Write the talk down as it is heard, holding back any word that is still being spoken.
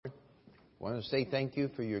We want to say thank you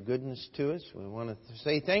for your goodness to us. We want to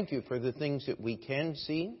say thank you for the things that we can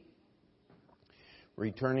see.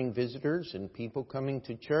 Returning visitors and people coming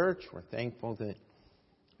to church. We're thankful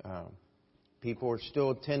that people are still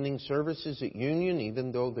attending services at Union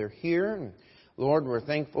even though they're here. And Lord, we're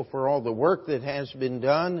thankful for all the work that has been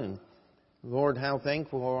done. And Lord, how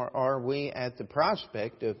thankful are we at the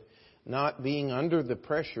prospect of not being under the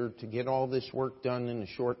pressure to get all this work done in a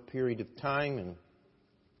short period of time. And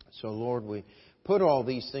so, Lord, we put all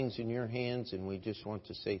these things in your hands, and we just want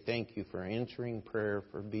to say thank you for answering prayer,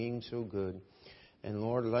 for being so good. And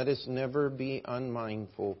Lord, let us never be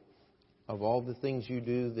unmindful of all the things you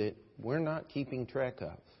do that we're not keeping track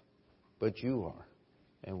of, but you are,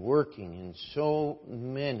 and working in so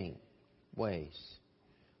many ways.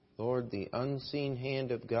 Lord, the unseen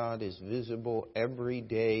hand of God is visible every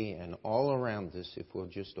day and all around us if we'll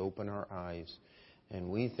just open our eyes. And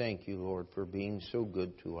we thank you, Lord, for being so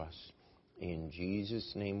good to us. In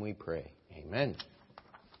Jesus' name we pray. Amen.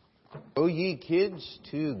 Go ye, kids,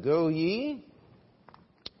 to go ye.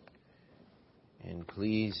 And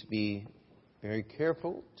please be very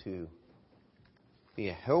careful to be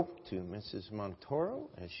a help to Mrs. Montoro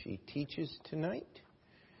as she teaches tonight.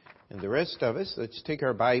 And the rest of us, let's take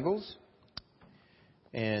our Bibles.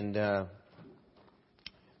 And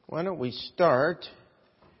why don't we start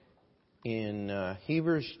in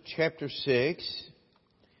Hebrews chapter 6.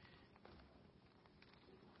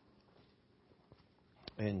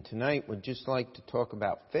 And tonight we'd just like to talk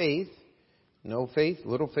about faith. No faith,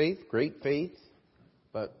 little faith, great faith.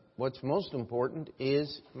 But what's most important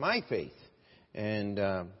is my faith.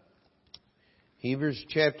 And Hebrews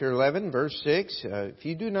chapter 11, verse 6. If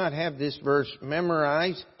you do not have this verse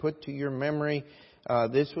memorized, put to your memory,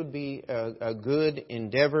 this would be a good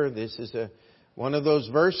endeavor. This is one of those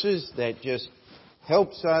verses that just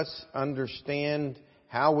helps us understand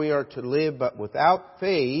how we are to live. But without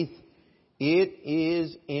faith, it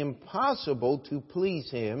is impossible to please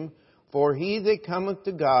Him. For he that cometh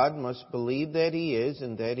to God must believe that He is,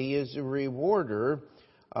 and that He is a rewarder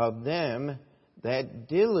of them that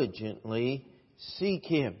diligently seek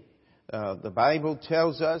Him. The Bible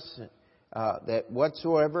tells us that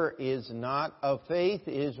whatsoever is not of faith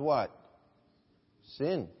is what?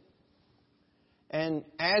 Sin. And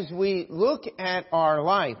as we look at our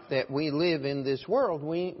life that we live in this world,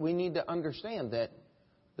 we need to understand that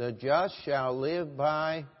the just shall live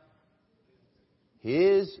by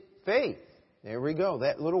his faith. There we go.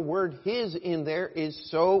 That little word his in there is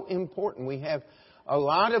so important. We have a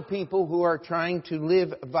lot of people who are trying to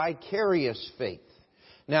live vicarious faith.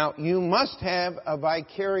 Now, you must have a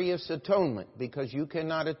vicarious atonement because you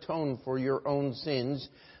cannot atone for your own sins.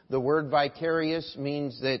 The word vicarious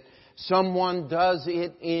means that someone does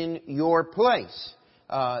it in your place.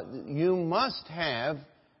 You must have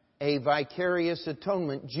a vicarious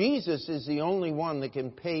atonement. Jesus is the only one that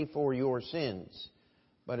can pay for your sins.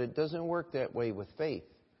 But it doesn't work that way with faith.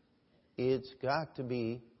 It's got to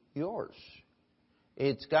be yours.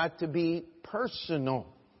 It's got to be personal.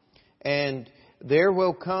 And there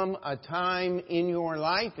will come a time in your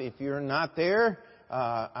life, if you're not there,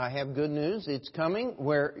 I have good news. It's coming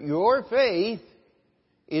where your faith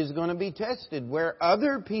is going to be tested, where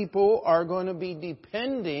other people are going to be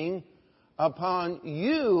depending upon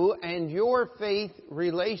you and your faith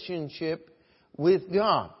relationship with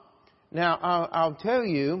God. Now, I'll tell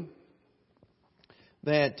you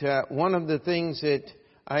that one of the things that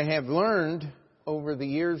I have learned over the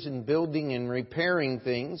years in building and repairing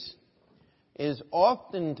things is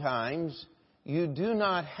oftentimes you do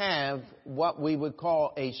not have what we would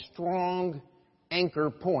call a strong anchor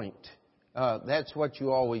point. That's what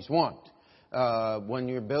you always want. When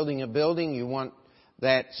you're building a building, you want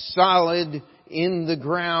that solid, in the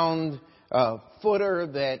ground footer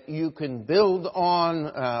that you can build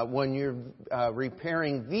on when you're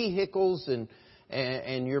repairing vehicles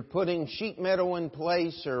and you're putting sheet metal in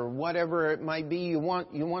place or whatever it might be. You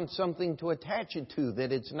want something to attach it to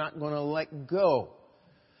that it's not going to let go.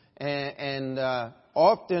 And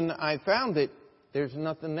often I found that there's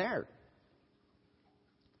nothing there.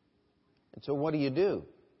 And so what do?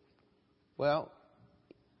 Well,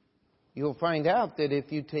 you'll find out that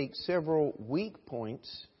if you take several weak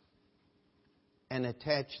points and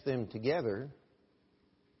attach them together,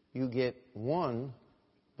 you get one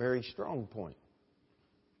very strong point.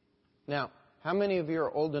 Now, how many of you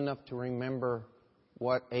are old enough to remember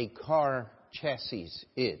what a car chassis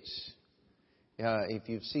is? If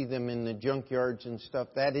you see them in the junkyards and stuff,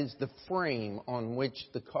 that is the frame on which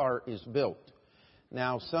the car is built.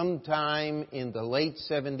 Now, sometime in the late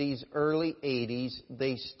 70s, early 80s,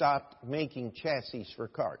 they stopped making chassis for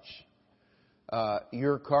cars.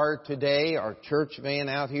 Your car today, our church van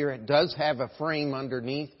out here, it does have a frame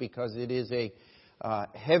underneath because it is a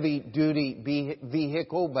heavy-duty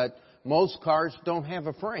vehicle, but most cars don't have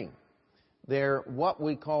a frame. They're what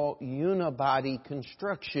we call unibody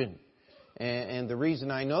construction. And the reason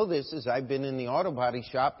I know this is I've been in the auto body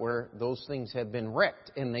shop where those things have been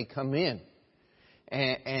wrecked and they come in.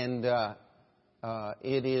 And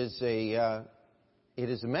it is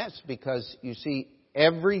a mess because, you see,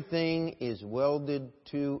 everything is welded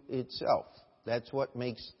to itself. That's what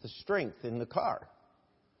makes the strength in the car.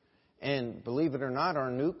 And believe it or not, our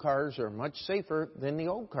new cars are much safer than the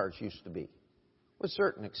old cars used to be, with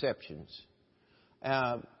certain exceptions.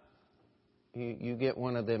 You get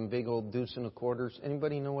one of them big old deuce and a quarters.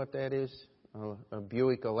 Anybody know what that is? A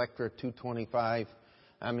Buick Electra 225.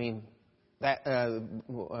 I mean, that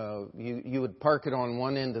you would park it on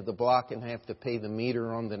one end of the block and have to pay the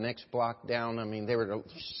meter on the next block down. I mean, they were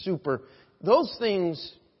super. Those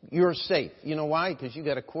things, you're safe. You know why? Because you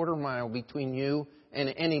got a quarter mile between you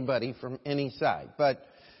and anybody from any side. But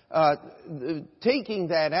taking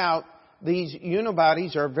that out, these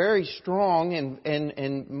unibodies are very strong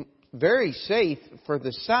and very safe for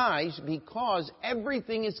the size because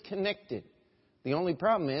everything is connected. The only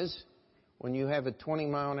problem is when you have a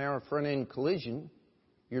 20-mile-an-hour front-end collision,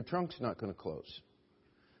 your trunk's not going to close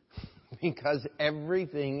because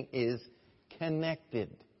everything is connected.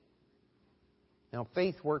 Now,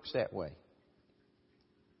 faith works that way.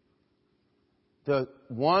 The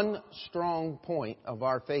one strong point of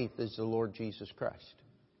our faith is the Lord Jesus Christ.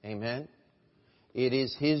 Amen? It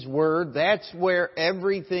is His Word. That's where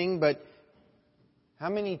everything, but how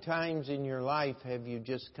many times in your life have you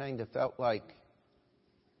just kind of felt like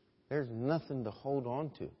there's nothing to hold on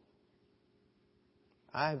to?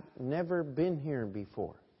 I've never been here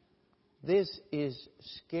before. This is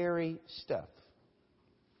scary stuff.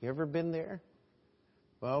 You ever been there?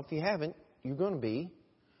 Well, if you haven't, you're going to be.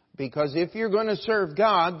 Because if you're going to serve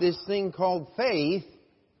God, this thing called faith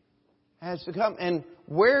has to come. And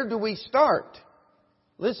where do we start?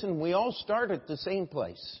 Listen, we all start at the same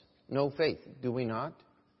place. No faith, do we not?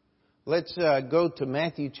 Let's go to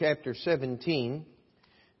Matthew chapter 17.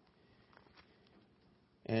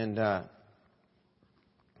 And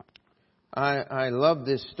I love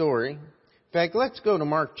this story. In fact, let's go to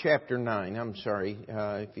Mark chapter 9. I'm sorry.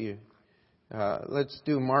 Let's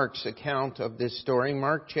do Mark's account of this story.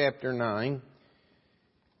 Mark chapter 9.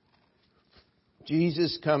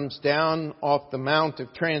 Jesus comes down off the Mount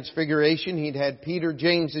of Transfiguration. He'd had Peter,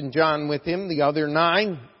 James, and John with him, the other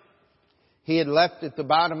 9. He had left at the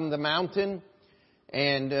bottom of the mountain.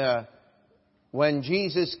 And when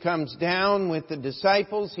Jesus comes down with the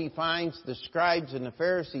disciples, He finds the scribes and the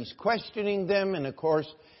Pharisees questioning them. And of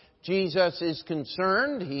course, Jesus is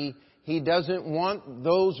concerned. He doesn't want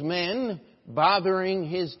those men bothering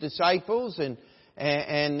His disciples.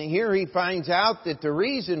 And here He finds out that the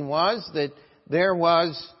reason was that there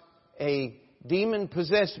was a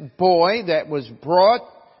demon-possessed boy that was brought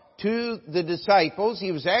to the disciples.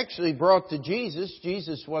 He was actually brought to Jesus.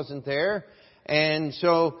 Jesus wasn't there. And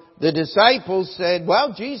so the disciples said,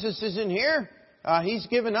 well, Jesus isn't here. He's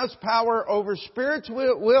given us power over spirits.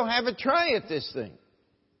 We'll have a try at this thing.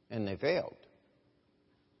 And they failed.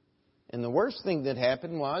 And the worst thing that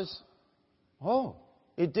happened was,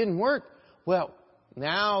 it didn't work. Well,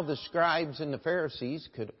 now the scribes and the Pharisees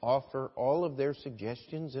could offer all of their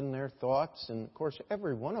suggestions and their thoughts. And of course,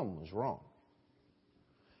 every one of them was wrong.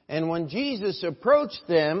 And when Jesus approached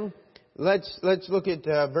them, let's look at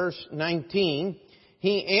verse 19.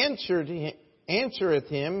 He answereth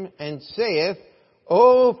him and saith,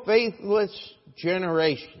 O faithless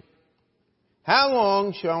generation, how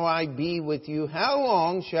long shall I be with you? How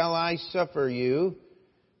long shall I suffer you?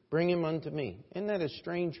 Bring him unto me. Isn't that a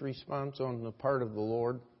strange response on the part of the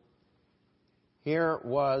Lord? Here it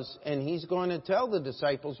was, and He's going to tell the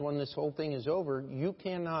disciples when this whole thing is over, you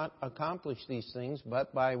cannot accomplish these things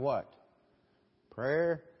but by what?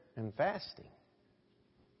 Prayer and fasting.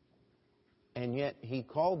 And yet He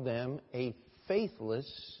called them a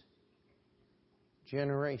faithless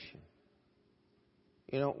generation.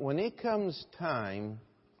 You know, when it comes time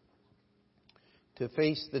to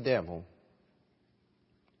face the devil,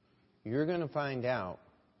 you're going to find out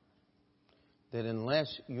that unless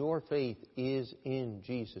your faith is in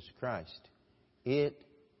Jesus Christ, it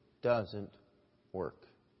doesn't work.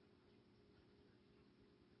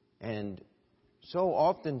 And so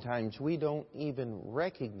oftentimes we don't even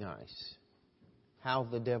recognize how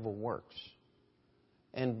the devil works.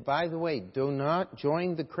 And by the way, do not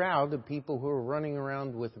join the crowd of people who are running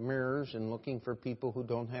around with mirrors and looking for people who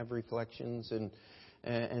don't have reflections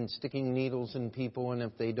and sticking needles in people, and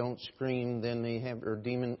if they don't scream, then they have or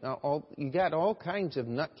demon. You got all kinds of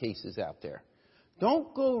nutcases out there.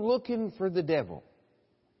 Don't go looking for the devil.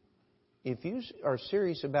 If you are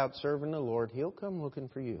serious about serving the Lord, He'll come looking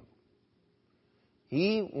for you.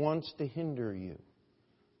 He wants to hinder you.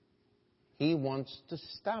 He wants to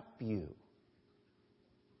stop you.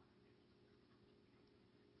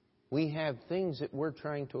 We have things that we're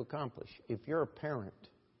trying to accomplish. If you're a parent,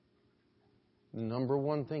 the number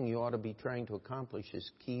one thing you ought to be trying to accomplish is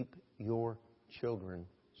keep your children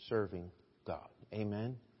serving God.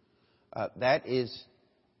 Amen? That is...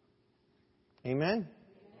 Amen?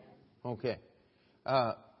 Okay.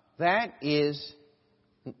 That is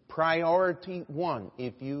priority one.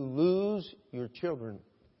 If you lose your children,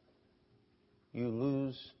 you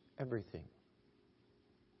lose everything.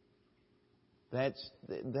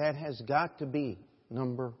 That has got to be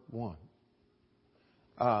number one.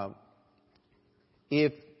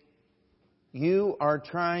 If you are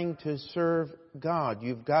trying to serve God,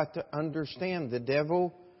 you've got to understand the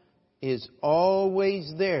devil is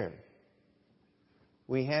always there.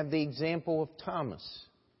 We have the example of Thomas.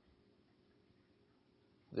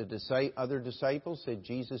 The other disciples said,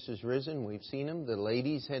 Jesus is risen. We've seen Him. The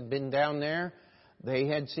ladies had been down there. They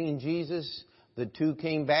had seen Jesus. The two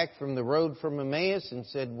came back from the road from Emmaus and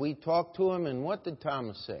said, we talked to Him. And what did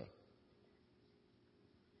Thomas say?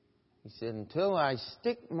 He said, until I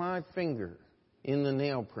stick my finger in the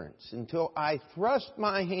nail prints, until I thrust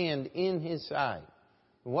my hand in His side.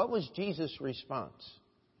 What was Jesus' response?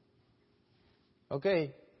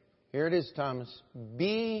 Okay, here it is, Thomas.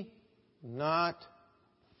 Be not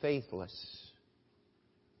faithless,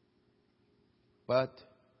 but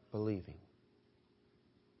believing.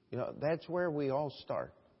 You know, that's where we all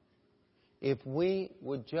start. If we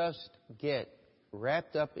would just get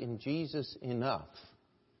wrapped up in Jesus enough,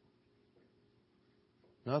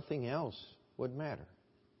 nothing else would matter.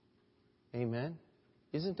 Amen?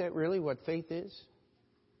 Isn't that really what faith is?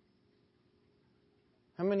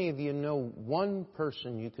 How many of you know one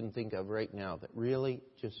person you can think of right now that really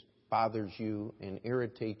just bothers you and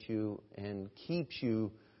irritates you and keeps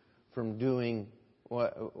you from doing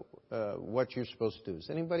what you're supposed to do?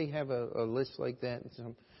 Does anybody have a list like that?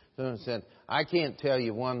 Someone said, I can't tell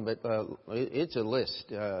you one, but it's a list.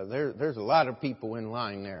 There's a lot of people in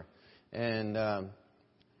line there. And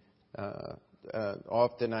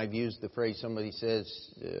often I've used the phrase, somebody says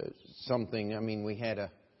something. I mean, we had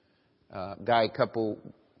a guy couple,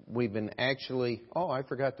 we've been actually, I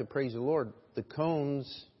forgot to praise the Lord. The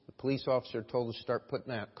cones, the police officer told us to start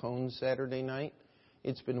putting out cones Saturday night.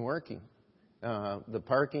 It's been working. The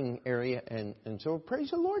parking area, and so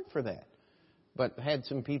praise the Lord for that. But had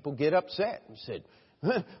some people get upset and said,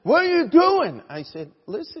 what are you doing? I said,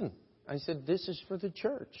 listen, this is for the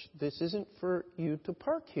church. This isn't for you to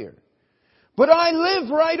park here. But I live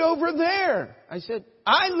right over there. I said,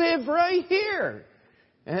 I live right here.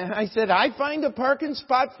 And I said, I find a parking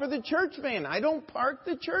spot for the church van. I don't park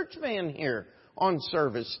the church van here on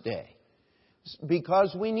service day.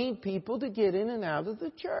 Because we need people to get in and out of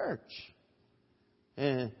the church.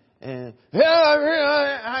 I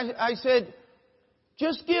said,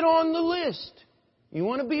 just get on the list. You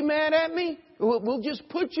want to be mad at me? We'll just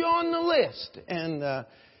put you on the list.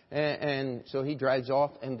 And so he drives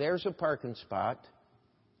off, and there's a parking spot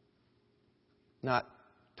not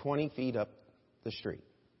 20 feet up the street.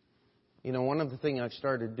 You know, one of the things I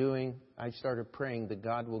started doing, I started praying that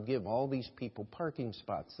God will give all these people parking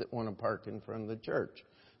spots that want to park in front of the church.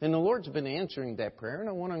 And the Lord's been answering that prayer, and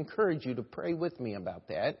I want to encourage you to pray with me about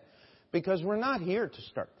that, because we're not here to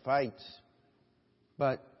start fights.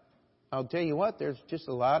 But I'll tell you what, there's just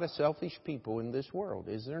a lot of selfish people in this world,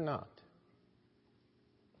 is there not?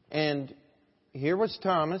 And here was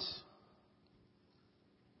Thomas.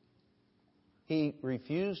 He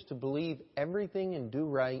refused to believe everything and do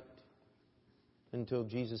right until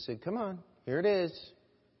Jesus said, come on, here it is.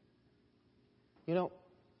 You know,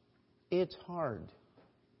 it's hard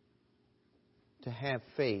to have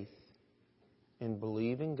faith and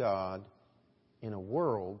believe in God in a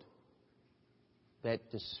world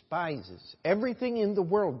that despises. Everything in the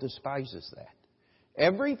world despises that.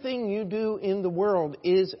 Everything you do in the world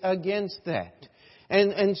is against that.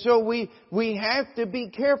 And so we have to be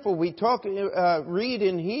careful. We read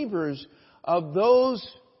in Hebrews of those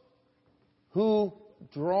who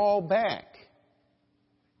draw back.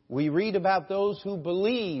 We read about those who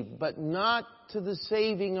believe, but not to the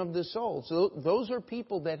saving of the soul. So those are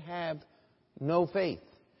people that have no faith.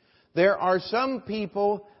 There are some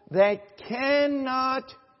people that cannot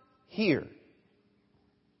hear.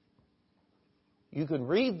 You could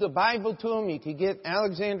read the Bible to them. You could get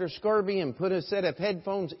Alexander Scorby and put a set of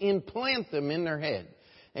headphones, implant them in their head,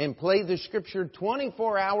 and play the Scripture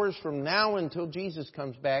 24 hours from now until Jesus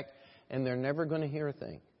comes back, and they're never going to hear a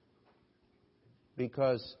thing.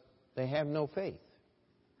 Because they have no faith.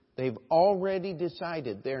 They've already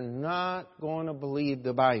decided they're not going to believe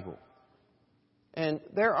the Bible. And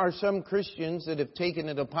there are some Christians that have taken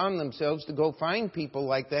it upon themselves to go find people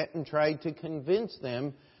like that and try to convince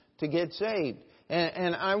them to get saved.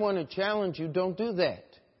 And I want to challenge you, don't do that.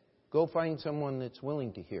 Go find someone that's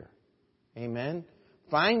willing to hear. Amen?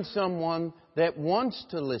 Find someone that wants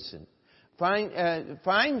to listen.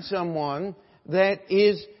 Find someone that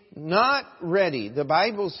is not ready. The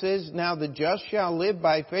Bible says, now the just shall live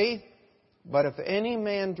by faith, but if any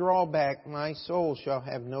man draw back, my soul shall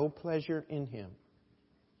have no pleasure in him.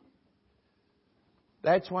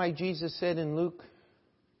 That's why Jesus said in Luke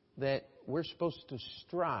that we're supposed to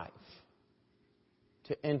strive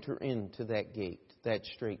to enter into that gate, that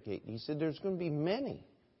straight gate. He said there's going to be many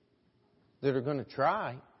that are going to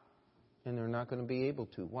try, and they're not going to be able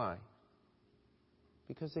to. Why?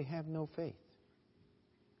 Because they have no faith.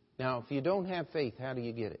 Now, if you don't have faith, how do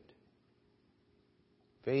you get it?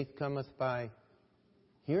 Faith cometh by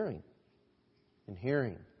hearing, and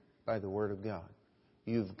hearing by the Word of God.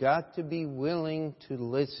 You've got to be willing to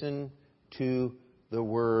listen to the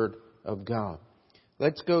Word of God.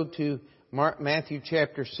 Let's go to Matthew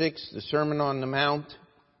chapter 6, the Sermon on the Mount.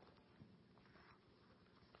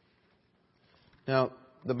 Now,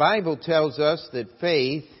 the Bible tells us that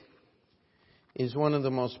faith is one of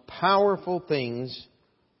the most powerful things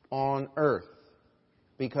on earth.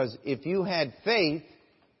 Because if you had faith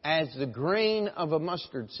as the grain of a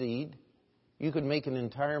mustard seed, you could make an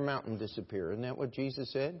entire mountain disappear. Isn't that what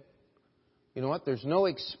Jesus said? You know what? There's no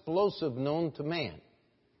explosive known to man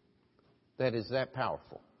that is that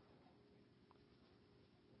powerful.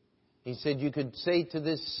 He said you could say to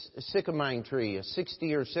this sycamine tree, a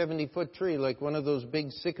 60 or 70 foot tree, like one of those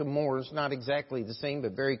big sycamores, not exactly the same,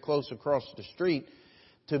 but very close across the street,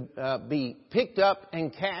 to be picked up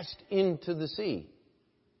and cast into the sea.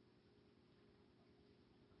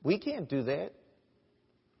 We can't do that.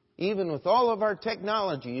 Even with all of our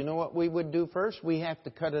technology, you know what we would do first? We have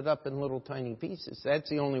to cut it up in little tiny pieces. That's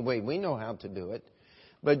the only way we know how to do it.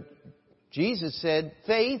 But Jesus said,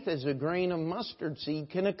 faith as a grain of mustard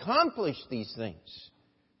seed can accomplish these things.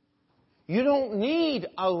 You don't need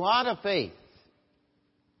a lot of faith,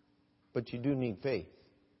 but you do need faith.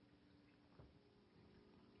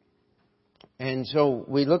 And so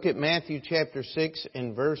we look at Matthew chapter 6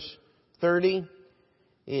 and verse 30.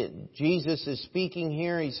 Jesus is speaking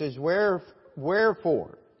here. He says,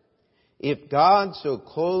 Wherefore, if God so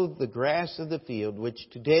clothe the grass of the field, which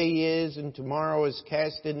today is and tomorrow is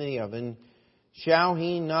cast into the oven, shall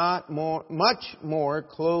He not much more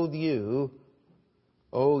clothe you,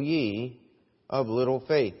 O ye of little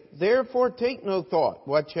faith? Therefore take no thought,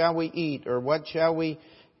 what shall we eat, or what shall we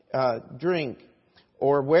drink,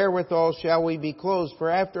 or wherewithal shall we be clothed? For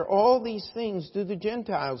after all these things do the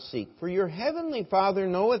Gentiles seek. For your heavenly Father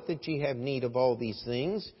knoweth that ye have need of all these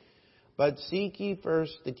things. But seek ye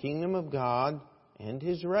first the kingdom of God and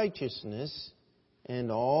His righteousness,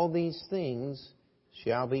 and all these things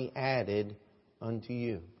shall be added unto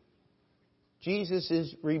you. Jesus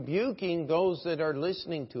is rebuking those that are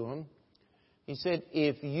listening to Him. He said,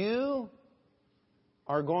 if you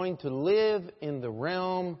are going to live in the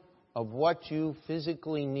realm of what you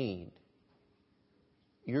physically need,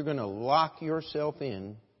 you're going to lock yourself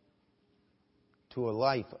in to a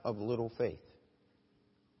life of little faith.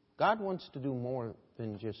 God wants to do more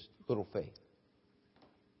than just little faith.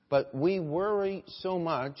 But we worry so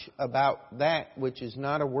much about that which is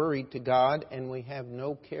not a worry to God, and we have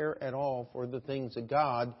no care at all for the things that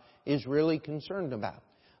God is really concerned about.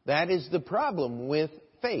 That is the problem with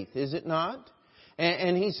faith, is it not?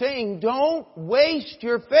 And He's saying, don't waste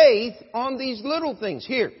your faith on these little things.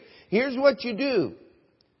 Here's what you do.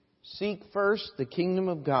 Seek first the kingdom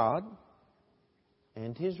of God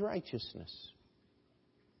and His righteousness.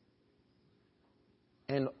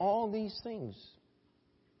 And all these things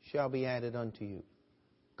shall be added unto you.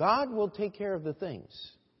 God will take care of the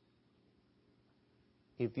things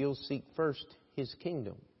if you'll seek first His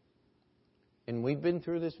kingdom. And we've been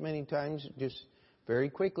through this many times. Just very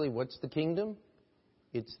quickly, what's the kingdom?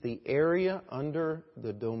 It's the area under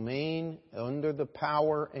the domain, under the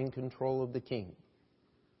power and control of the king.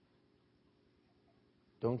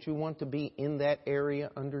 Don't you want to be in that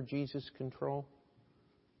area under Jesus' control?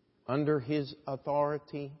 Under His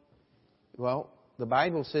authority? Well, the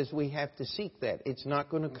Bible says we have to seek that. It's not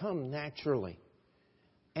going to come naturally.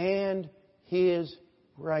 And His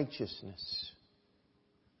righteousness.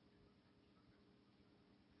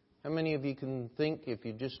 How many of you can think, if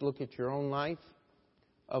you just look at your own life,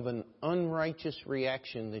 of an unrighteous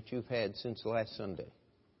reaction that you've had since last Sunday?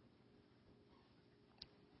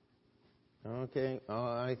 Okay,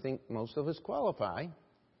 I think most of us qualify.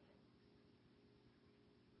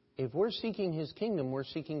 If we're seeking His kingdom, we're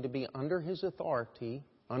seeking to be under His authority,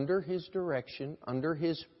 under His direction, under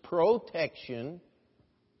His protection.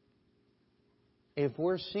 If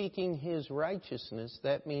we're seeking His righteousness,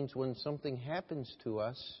 that means when something happens to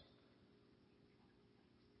us,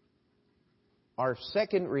 our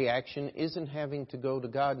second reaction isn't having to go to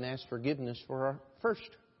God and ask forgiveness for our first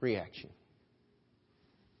reaction.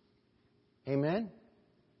 Amen?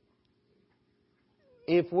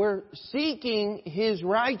 If we're seeking His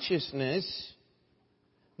righteousness,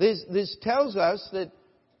 this tells us that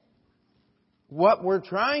what we're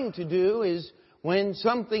trying to do is when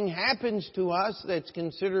something happens to us that's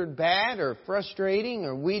considered bad or frustrating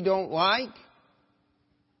or we don't like,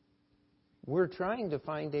 we're trying to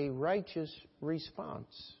find a righteous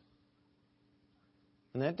response.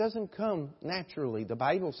 And that doesn't come naturally. The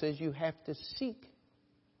Bible says you have to seek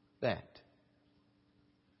that.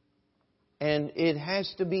 And it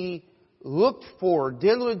has to be looked for,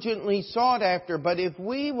 diligently sought after. But if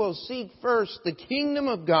we will seek first the kingdom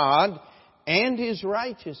of God and His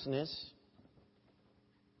righteousness,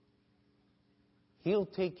 He'll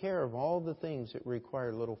take care of all the things that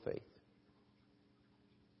require little faith.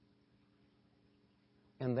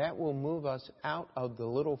 And that will move us out of the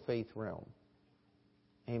little faith realm.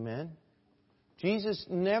 Amen? Jesus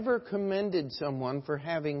never commended someone for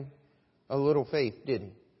having a little faith, did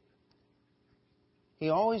He? He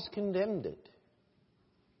always condemned it.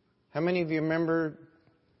 How many of you remember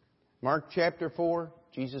Mark chapter 4?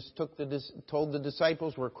 Jesus told the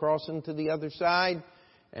disciples we're crossing to the other side.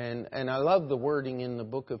 And I love the wording in the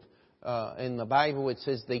book of in the Bible. It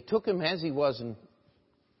says they took Him as He was. And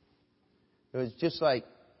it was just like,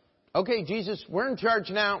 okay, Jesus, we're in charge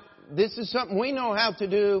now. This is something we know how to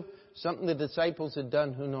do. Something the disciples had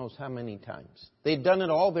done who knows how many times. They'd done it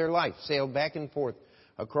all their life. Sailed back and forth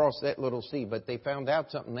across that little sea. But they found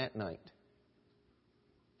out something that night.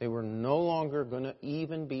 They were no longer going to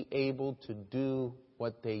even be able to do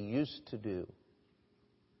what they used to do.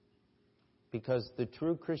 Because the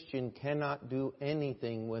true Christian cannot do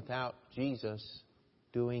anything without Jesus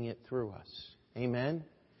doing it through us. Amen?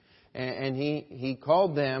 And He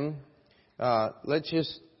called them, let's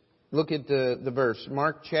just look at the verse.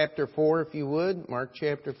 Mark chapter 4, if you would. Mark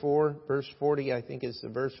chapter 4, verse 40, I think is the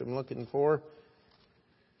verse I'm looking for.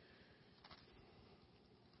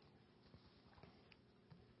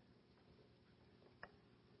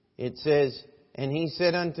 It says, and He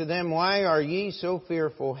said unto them, why are ye so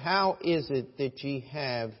fearful? How is it that ye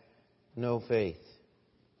have no faith?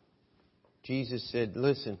 Jesus said,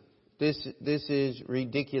 listen, this is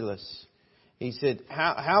ridiculous. He said,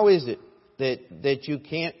 how is it that you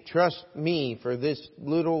can't trust me for this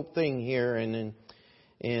little thing here? And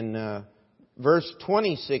in verse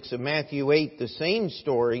 26 of Matthew 8, the same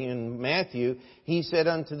story in Matthew, He said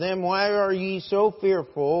unto them, why are ye so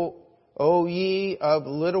fearful, O ye of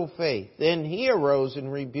little faith? Then He arose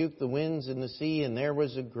and rebuked the winds and the sea, and there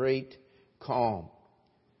was a great calm.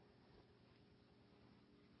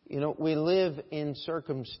 You know, we live in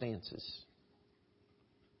circumstances.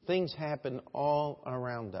 Things happen all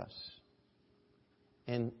around us.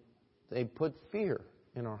 And they put fear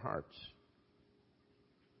in our hearts.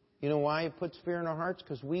 You know why it puts fear in our hearts?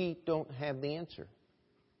 Because we don't have the answer.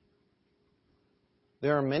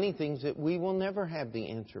 There are many things that we will never have the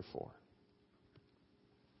answer for.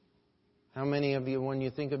 How many of you, when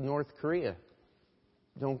you think of North Korea,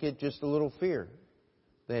 don't get just a little fear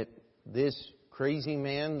that this crazy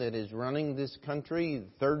man that is running this country,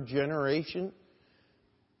 third generation,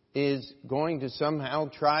 is going to somehow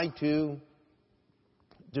try to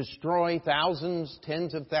destroy thousands,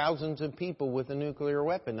 tens of thousands of people with a nuclear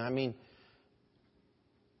weapon? I mean,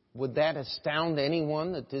 would that astound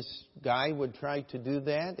anyone that this guy would try to do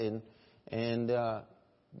that? And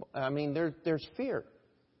I mean, there's fear.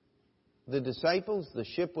 The disciples, the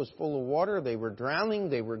ship was full of water. They were drowning.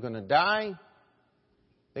 They were going to die.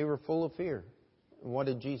 They were full of fear. And what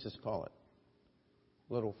did Jesus call it?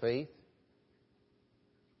 Little faith.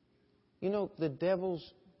 You know, the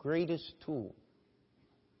devil's greatest tool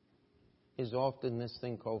is often this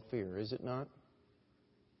thing called fear, is it not?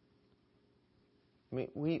 I mean,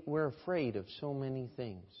 we're afraid of so many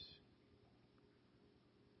things.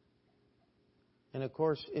 And of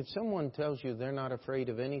course, if someone tells you they're not afraid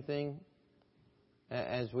of anything,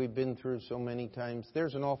 as we've been through so many times,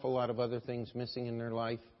 there's an awful lot of other things missing in their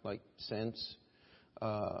life, like sense,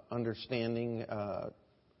 understanding.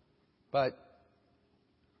 But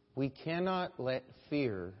We cannot let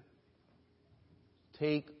fear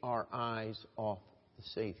take our eyes off the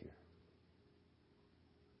Savior.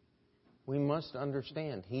 We must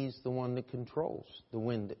understand He's the one that controls the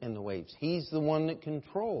wind and the waves. He's the one that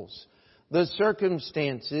controls the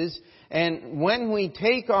circumstances. And when we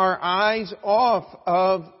take our eyes off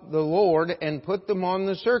of the Lord and put them on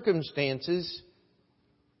the circumstances,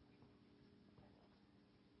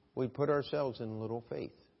 we put ourselves in little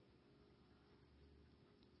faith.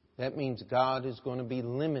 That means God is going to be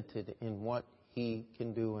limited in what He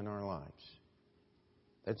can do in our lives.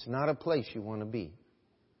 That's not a place you want to be.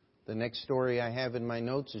 The next story I have in my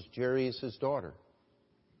notes is Jairus' daughter.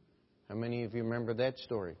 How many of you remember that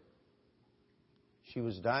story? She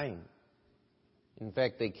was dying. In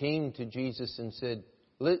fact, they came to Jesus and said,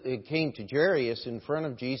 it came to Jairus in front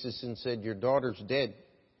of Jesus and said, "Your daughter's dead.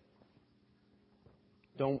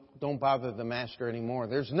 Don't bother the master anymore.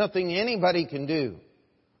 There's nothing anybody can do."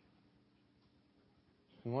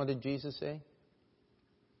 And what did Jesus say?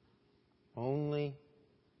 Only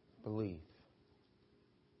believe.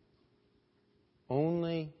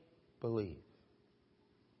 Only believe.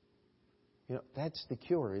 You know, that's the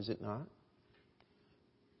cure, is it not?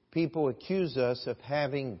 People accuse us of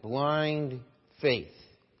having blind faith.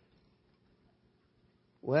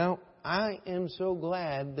 Well, I am so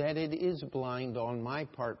glad that it is blind on my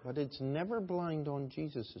part, but it's never blind on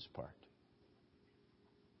Jesus' part.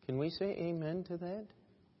 Can we say amen to that?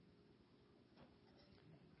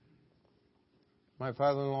 My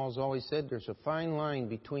father-in-law has always said there's a fine line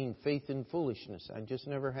between faith and foolishness. I just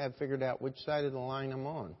never have figured out which side of the line I'm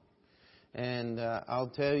on. And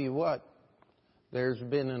I'll tell you what, there's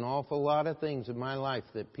been an awful lot of things in my life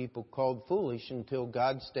that people called foolish until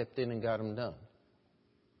God stepped in and got them done.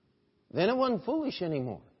 Then it wasn't foolish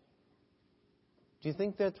anymore. Do you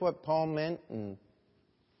think that's what Paul meant in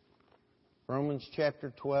Romans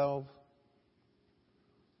chapter 12?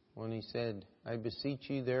 When he said, "I beseech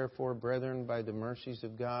you therefore, brethren, by the mercies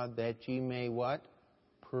of God, that ye may" what?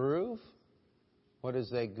 Prove what is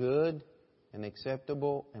that good and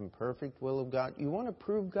acceptable and perfect will of God. You want to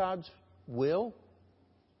prove God's will?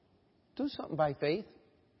 Do something by faith.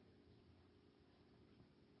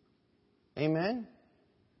 Amen?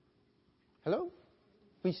 Hello?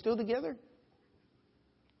 We still together?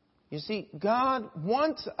 You see, God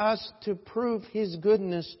wants us to prove His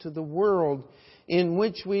goodness to the world in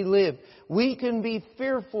which we live. We can be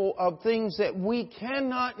fearful of things that we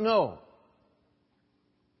cannot know.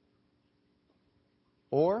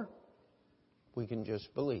 Or we can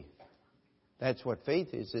just believe. That's what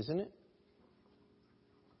faith is, isn't it?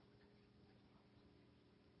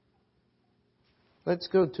 Let's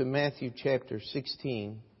go to Matthew chapter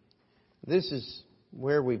 16. This is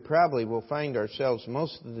where we probably will find ourselves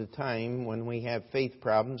most of the time when we have faith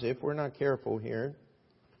problems, if we're not careful here.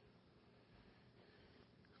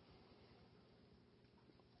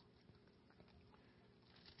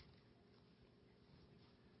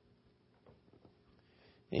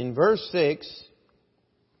 In verse 6,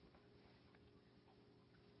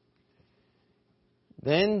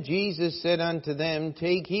 "Then Jesus said unto them,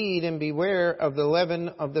 Take heed and beware of the leaven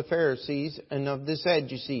of the Pharisees and of the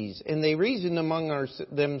Sadducees. And they reasoned among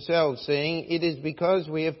themselves, saying, It is because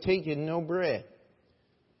we have taken no bread."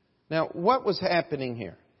 Now, what was happening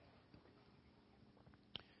here?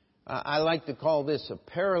 I like to call this a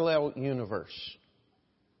parallel universe.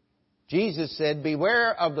 Jesus said,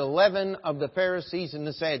 "Beware of the leaven of the Pharisees and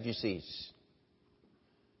the Sadducees."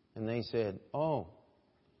 And they said, "Oh,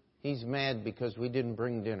 He's mad because we didn't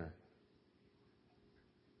bring dinner."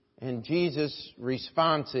 And Jesus'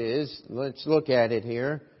 response is, let's look at it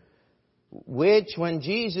here. "Which when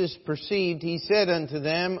Jesus perceived, He said unto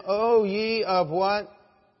them, O ye of" what?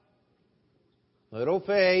 "Little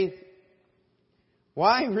faith.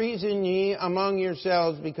 Why reason ye among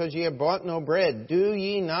yourselves because ye have bought no bread? Do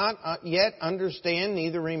ye not yet understand,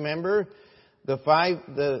 neither remember the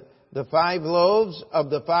five loaves of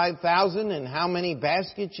the 5,000 and how many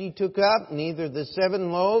baskets ye took up, neither the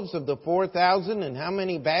 7 loaves of the 4,000 and how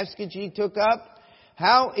many baskets ye took up?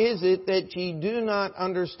 How is it that ye do not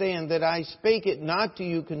understand that I spake it not to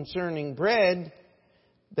you concerning bread,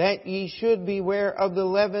 that ye should beware of the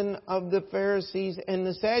leaven of the Pharisees and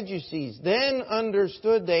the Sadducees? Then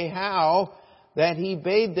understood they how that He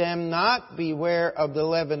bade them not beware of the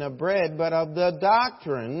leaven of bread, but of the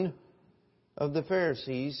doctrine of the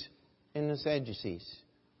Pharisees and the Sadducees."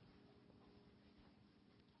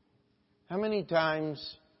 How many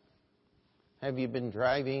times have you been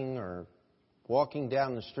driving or walking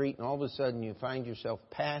down the street and all of a sudden you find yourself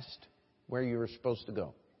past where you were supposed to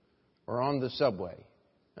go? Or on the subway.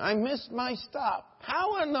 "I missed my stop."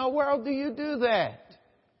 How in the world do you do that?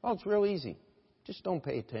 Oh, it's real easy. Just don't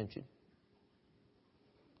pay attention.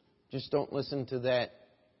 Just don't listen to that.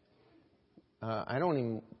 I don't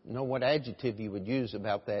even know what adjective you would use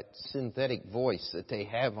about that synthetic voice that they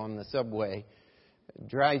have on the subway. It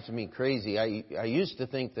drives me crazy. I used to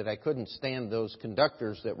think that I couldn't stand those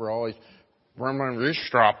conductors that were always,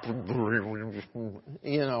 stop, because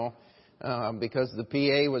the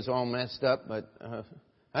PA was all messed up. But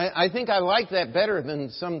I think I like that better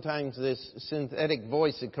than sometimes this synthetic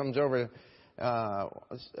voice that comes over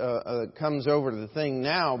the thing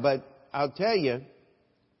now. But I'll tell you,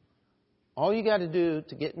 all you got to do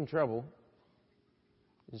to get in trouble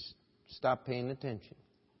is stop paying attention.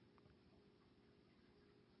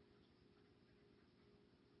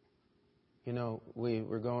 We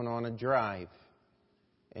were going on a drive,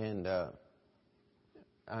 and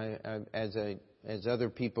as other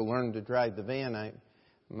people learn to drive the van,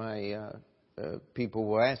 my people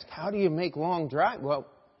will ask, "How do you make long drive?" Well,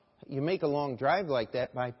 you make a long drive like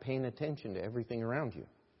that by paying attention to everything around you.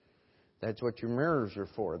 That's what your mirrors are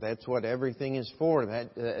for. That's what everything is for.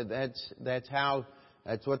 That's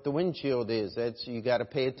what the windshield is. You got to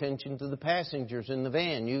pay attention to the passengers in the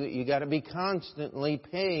van. You got to be constantly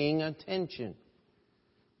paying attention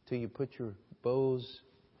till you put your Bose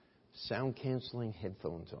sound canceling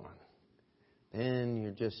headphones on. Then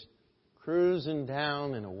you're just cruising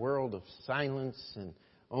down in a world of silence, and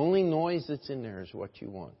only noise that's in there is what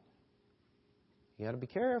you want. You got to be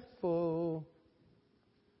careful.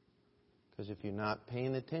 Because if you're not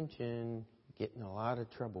paying attention, you get in a lot of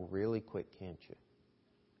trouble really quick, can't you?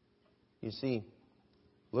 You see,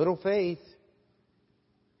 little faith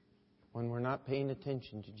when we're not paying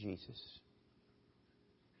attention to Jesus.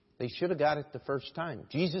 They should have got it the first time.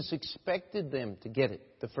 Jesus expected them to get it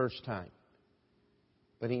the first time.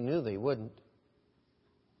 But He knew they wouldn't.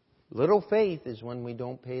 Little faith is when we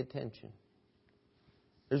don't pay attention.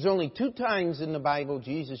 There's only 2 times in the Bible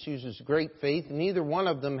Jesus uses great faith. Neither one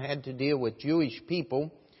of them had to deal with Jewish people.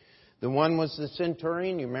 The one was the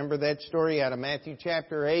centurion. You remember that story out of Matthew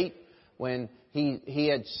chapter 8 when he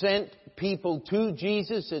had sent people to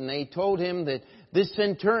Jesus and they told him that this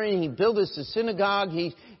centurion, he built us a synagogue.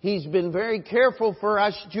 He's been very careful for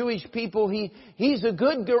us Jewish people. He's a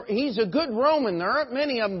good Roman. There aren't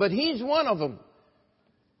many of them, but he's one of them.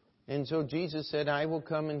 And so Jesus said, I will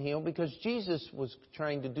come and heal, because Jesus was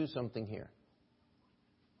trying to do something here.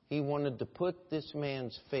 He wanted to put this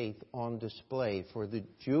man's faith on display for the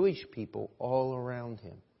Jewish people all around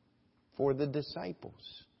him, for the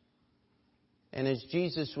disciples. And as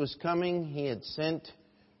Jesus was coming, He had sent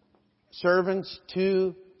servants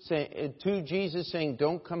to Jesus saying,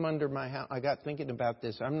 don't come under my house. I got thinking about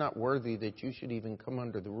this. I'm not worthy that you should even come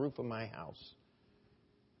under the roof of my house.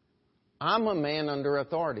 I'm a man under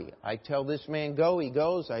authority. I tell this man go, he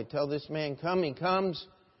goes. I tell this man come, he comes.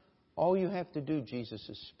 All you have to do, Jesus,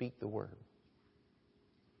 is speak the word.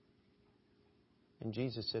 And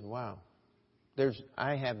Jesus said, wow,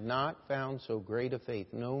 I have not found so great a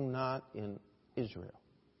faith. No, not in Israel.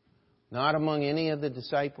 Not among any of the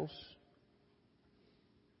disciples.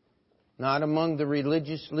 Not among the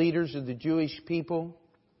religious leaders of the Jewish people.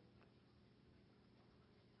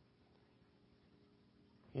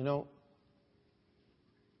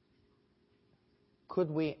 Could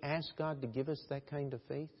we ask God to give us that kind of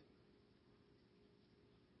faith?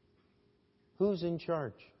 Who's in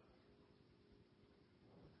charge?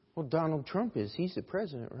 Well, Donald Trump is. He's the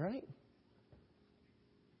president, right?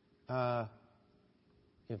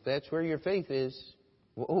 If that's where your faith is,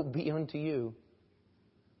 woe be unto you.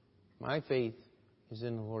 My faith is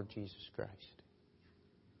in the Lord Jesus Christ.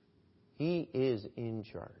 He is in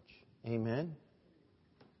charge. Amen?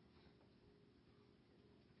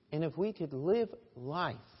 And if we could live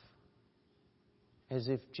life as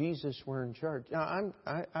if Jesus were in charge. Now,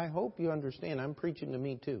 I hope you understand, I'm preaching to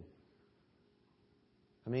me too.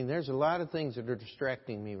 I mean, there's a lot of things that are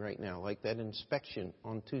distracting me right now, like that inspection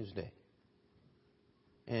on Tuesday.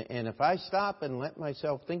 And if I stop and let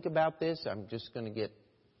myself think about this, I'm just going to get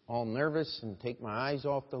all nervous and take my eyes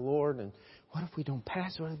off the Lord. And what if we don't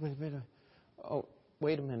pass? Oh,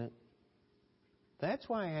 wait a minute. That's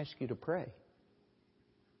why I ask you to pray.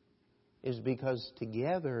 Is because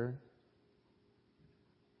together,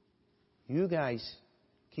 you guys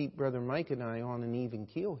keep Brother Mike and I on an even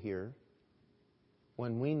keel here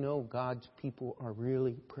when we know God's people are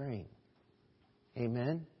really praying.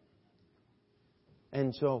 Amen?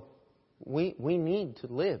 And so we need to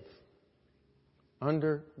live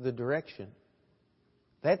under the direction.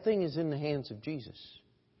 That thing is in the hands of Jesus.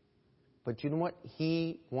 But you know what?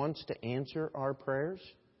 He wants to answer our prayers.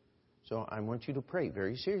 So I want you to pray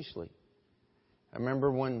very seriously. I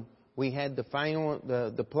remember when we had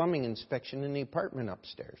the plumbing inspection in the apartment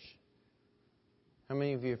upstairs. How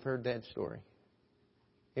many of you have heard that story?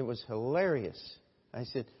 It was hilarious. I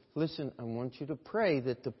said, listen, I want you to pray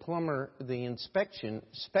that the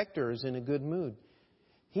inspector is in a good mood.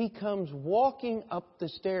 He comes walking up the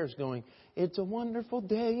stairs going, it's a wonderful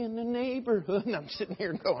day in the neighborhood. And I'm sitting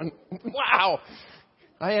here going, wow,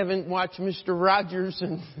 I haven't watched Mr. Rogers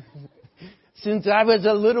since I was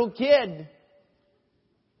a little kid.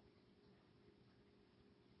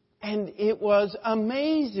 And it was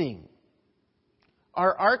amazing.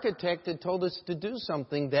 Our architect had told us to do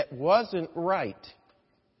something that wasn't right.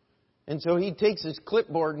 And so he takes his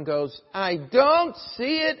clipboard and goes, I don't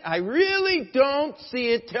see it. I really don't see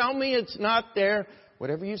it. Tell me it's not there.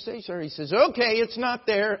 Whatever you say, sir. He says, okay, it's not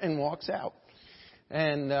there, and walks out.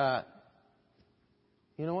 And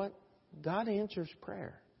you know what? God answers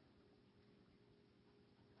prayer.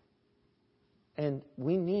 And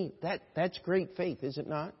we need that. That's great faith, is it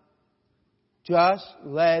not? Just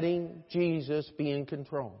letting Jesus be in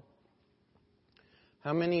control.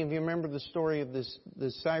 How many of you remember the story of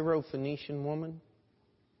the Syro-Phoenician woman?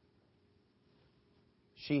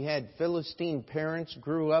 She had Philistine parents,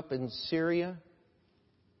 grew up in Syria.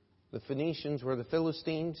 The Phoenicians were the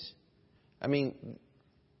Philistines. I mean,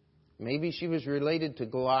 maybe she was related to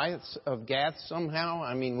Goliath of Gath somehow.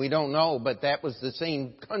 I mean, we don't know, but that was the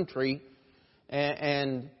same country.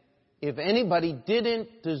 And if anybody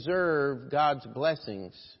didn't deserve God's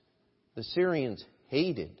blessings, the Syrians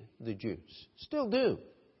hated the Jews. Still do.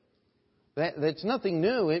 That's nothing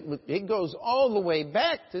new. It goes all the way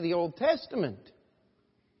back to the Old Testament.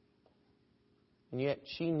 And yet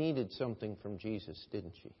she needed something from Jesus,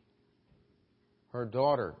 didn't she? Her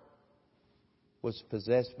daughter was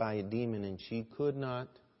possessed by a demon and she could not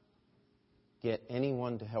get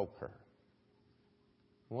anyone to help her.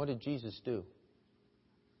 What did Jesus do?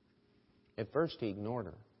 At first, He ignored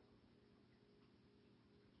her.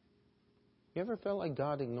 You ever felt like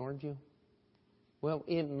God ignored you? Well,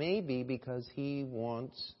 it may be because He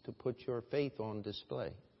wants to put your faith on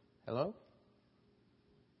display. Hello?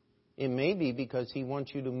 It may be because He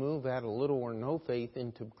wants you to move out of little or no faith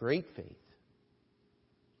into great faith.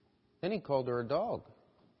 Then He called her a dog.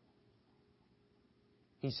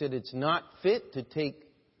 He said it's not fit to take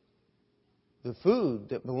the food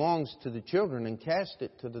that belongs to the children and cast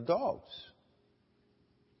it to the dogs.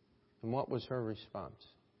 And what was her response?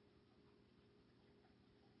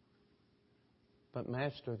 But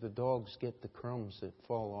Master, the dogs get the crumbs that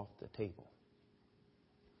fall off the table.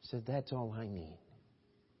 He said, that's all I need.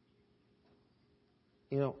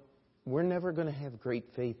 You know, we're never going to have great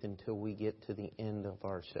faith until we get to the end of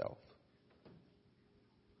ourselves.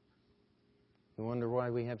 You wonder why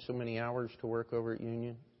we have so many hours to work over at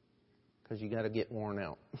Union? Because you got to get worn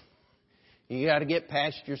out. You got to get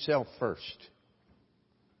past yourself first.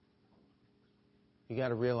 You got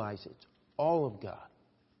to realize it's all of God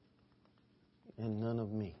and none of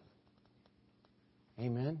me.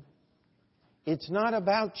 Amen? It's not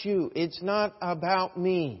about you. It's not about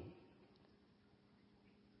me.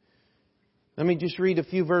 Let me just read a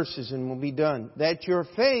few verses and we'll be done. That your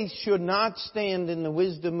faith should not stand in the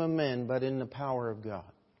wisdom of men, but in the power of God.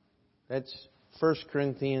 That's 1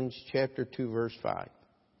 Corinthians chapter 2, verse 5.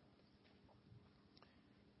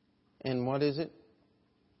 And what is it?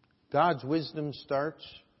 God's wisdom starts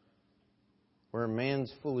where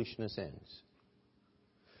man's foolishness ends.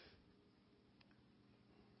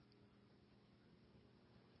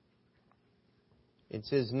 It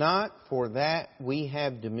says, not for that we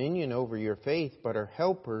have dominion over your faith, but are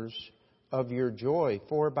helpers of your joy.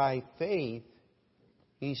 For by faith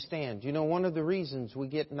ye stand. You know, one of the reasons we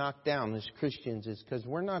get knocked down as Christians is because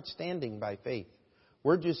we're not standing by faith.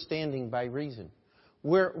 We're just standing by reason.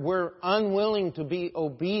 We're unwilling to be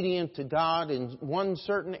obedient to God in one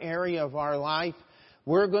certain area of our life.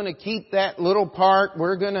 We're going to keep that little part.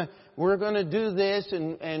 We're going to do this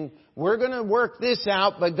and we're going to work this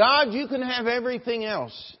out. But God, you can have everything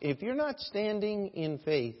else. If you're not standing in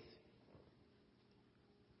faith,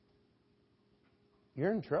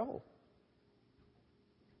 you're in trouble.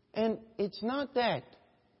 And it's not that.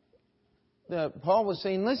 Paul was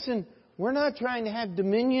saying, listen, we're not trying to have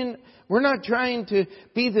dominion. We're not trying to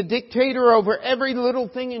be the dictator over every little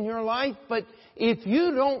thing in your life. But if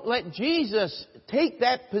you don't let Jesus take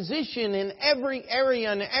that position in every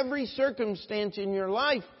area and every circumstance in your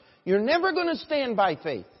life, you're never going to stand by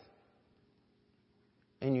faith.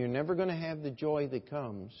 And you're never going to have the joy that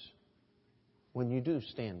comes when you do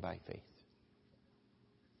stand by faith.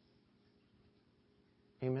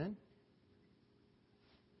 Amen?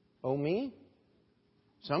 Oh, me?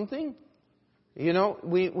 Something? You know,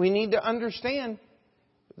 we need to understand,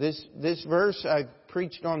 This verse I've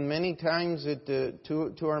preached on many times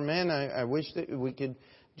to our men. I wish that we could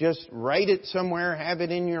just write it somewhere, have it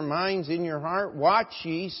in your minds, in your heart. Watch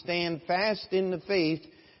ye, stand fast in the faith,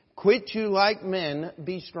 quit you like men,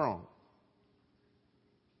 be strong.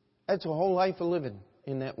 That's a whole life of living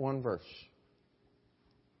in that one verse.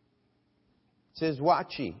 It says,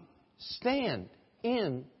 watch ye, stand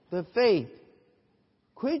in the faith,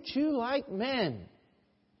 quit you like men.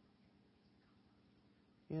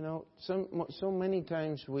 You know, so many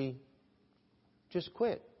times we just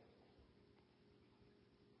quit.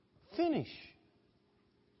 Finish.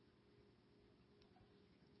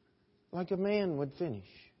 Like a man would finish.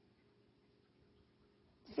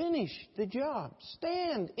 Finish the job.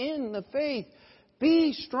 Stand in the faith.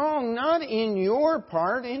 Be strong, not in your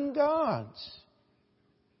part, in God's.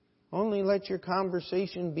 Only let your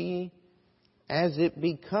conversation be as it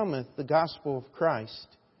becometh the gospel of Christ.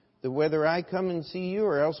 That whether I come and see you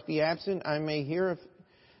or else be absent, I may hear of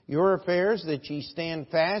your affairs, that ye stand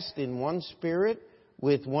fast in one spirit,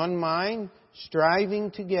 with one mind, striving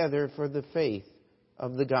together for the faith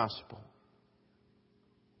of the gospel.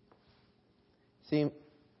 See,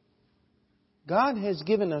 God has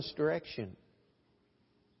given us direction.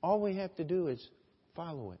 All we have to do is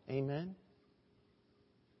follow it. Amen?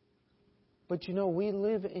 But you know, we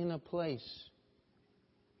live in a place,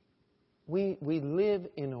 we live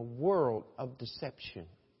in a world of deception.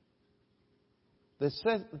 The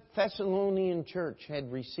Thessalonian church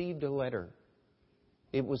had received a letter.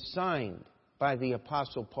 It was signed by the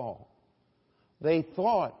Apostle Paul. They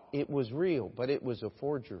thought it was real, but it was a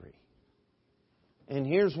forgery. And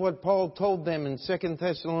here's what Paul told them in 2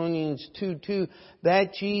 Thessalonians 2:2,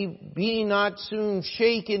 that ye be not soon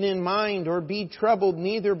shaken in mind, or be troubled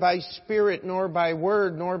neither by spirit, nor by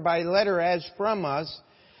word, nor by letter, as from us,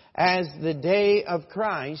 as the day of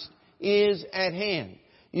Christ is at hand.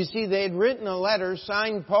 You see, they had written a letter,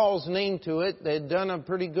 signed Paul's name to it. They had done a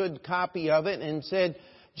pretty good copy of it and said,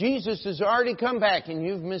 Jesus has already come back and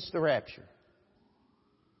you've missed the rapture.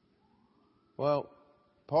 Well,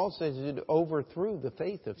 Paul says it overthrew the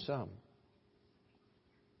faith of some.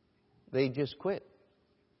 They just quit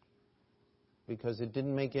because it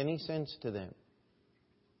didn't make any sense to them.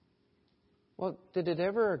 Well, did it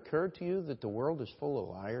ever occur to you that the world is full of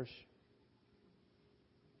liars?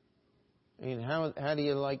 I mean, how do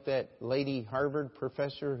you like that lady Harvard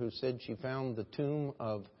professor who said she found the tomb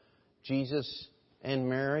of Jesus and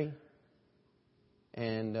Mary?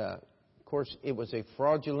 And, of course, it was a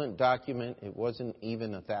fraudulent document. It wasn't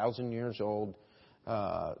even 1,000 years old.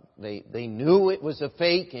 They knew it was a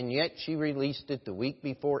fake, and yet she released it the week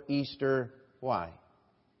before Easter. Why?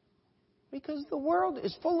 Because the world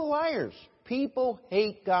is full of liars. People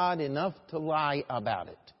hate God enough to lie about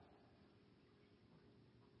it.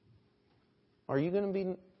 Are you going to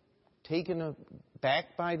be taken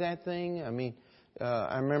aback by that thing? I mean,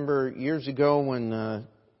 I remember years ago when,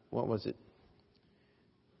 what was it?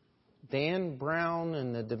 Dan Brown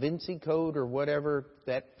and the Da Vinci Code or whatever,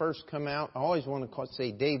 that first come out. I always want to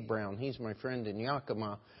say Dave Brown. He's my friend in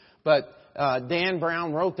Yakima. But Dan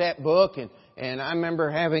Brown wrote that book, and I remember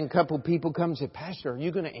having a couple people come and say, Pastor, are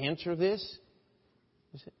you going to answer this?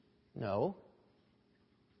 I said, no.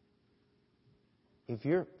 If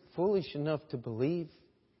you're foolish enough to believe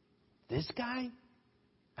this guy,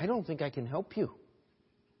 I don't think I can help you.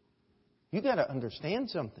 You got to understand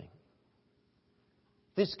something.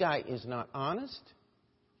 This guy is not honest.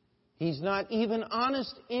 He's not even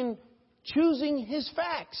honest in choosing his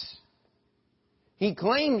facts. He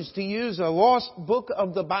claims to use a lost book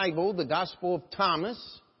of the Bible, the Gospel of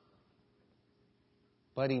Thomas,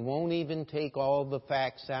 but he won't even take all the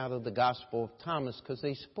facts out of the Gospel of Thomas because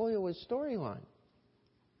they spoil his storyline.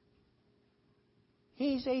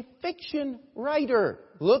 He's a fiction writer.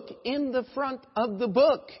 Look in the front of the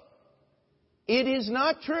book. It is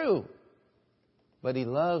not true. But he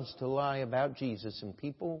loves to lie about Jesus. And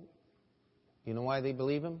people, you know why they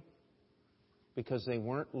believe him? Because they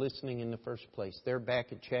weren't listening in the first place. They're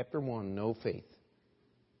back at chapter 1, no faith.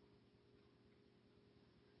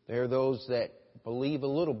 They're those that believe a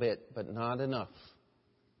little bit, but not enough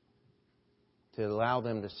to allow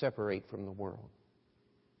them to separate from the world.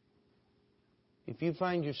 If you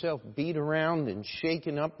find yourself beat around and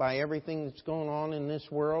shaken up by everything that's going on in this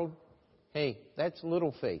world, hey, that's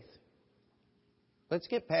little faith. Let's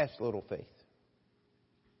get past little faith.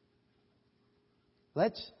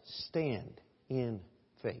 Let's stand in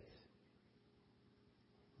faith.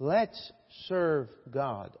 Let's serve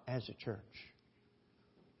God as a church.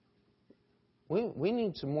 We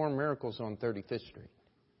need some more miracles on 35th Street.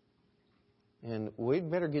 And we'd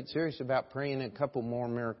better get serious about praying a couple more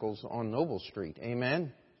miracles on Noble Street.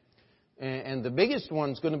 Amen? And the biggest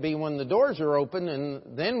one's going to be when the doors are open,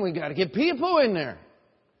 and then we got to get people in there.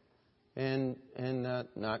 And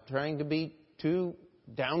not trying to be too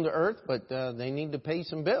down to earth, but they need to pay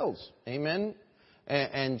some bills. Amen.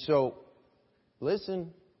 And so,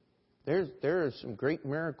 listen, there are some great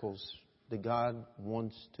miracles that God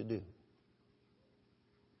wants to do.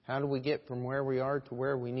 How do we get from where we are to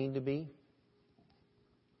where we need to be?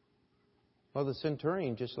 Well, the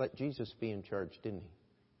centurion just let Jesus be in charge, didn't he?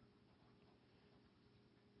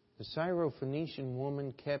 The Syrophoenician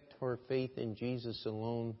woman kept her faith in Jesus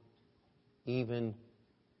alone, even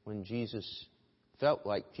when Jesus felt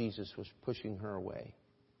like Jesus was pushing her away.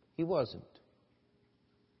 He wasn't.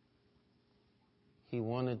 He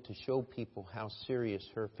wanted to show people how serious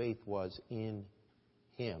her faith was in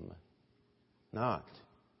Him, not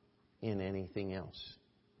in anything else.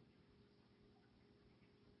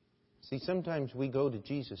 See, sometimes we go to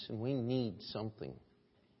Jesus and we need something.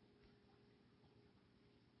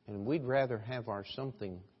 And we'd rather have our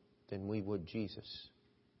something than we would Jesus.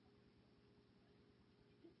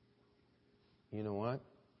 You know what?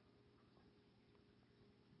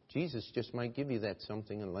 Jesus just might give you that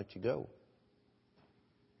something and let you go.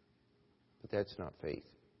 But that's not faith.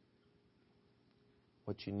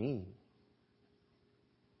 What you need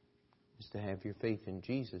is to have your faith in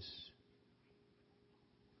Jesus.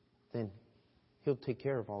 Then He'll take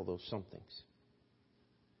care of all those somethings.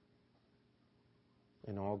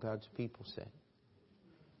 And all God's people said.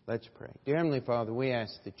 Let's pray. Dear Heavenly Father, we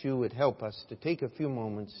ask that You would help us to take a few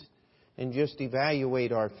moments and just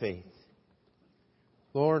evaluate our faith.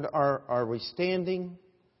 Lord, are we standing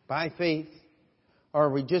by faith? Are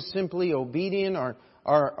we just simply obedient?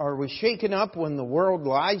 Are we shaken up when the world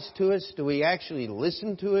lies to us? Do we actually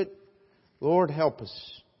listen to it? Lord, help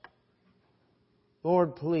us.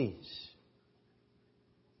 Lord, please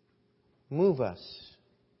move us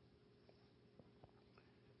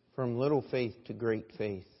from little faith to great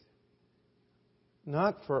faith.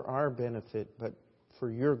 Not for our benefit, but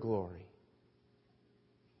for Your glory.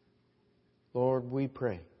 Lord, we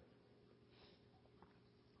pray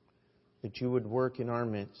that You would work in our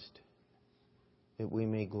midst, that we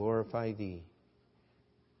may glorify Thee.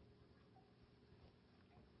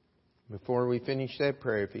 Before we finish that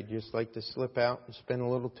prayer, if you'd just like to slip out and spend a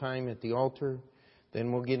little time at the altar,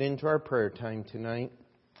 then we'll get into our prayer time tonight.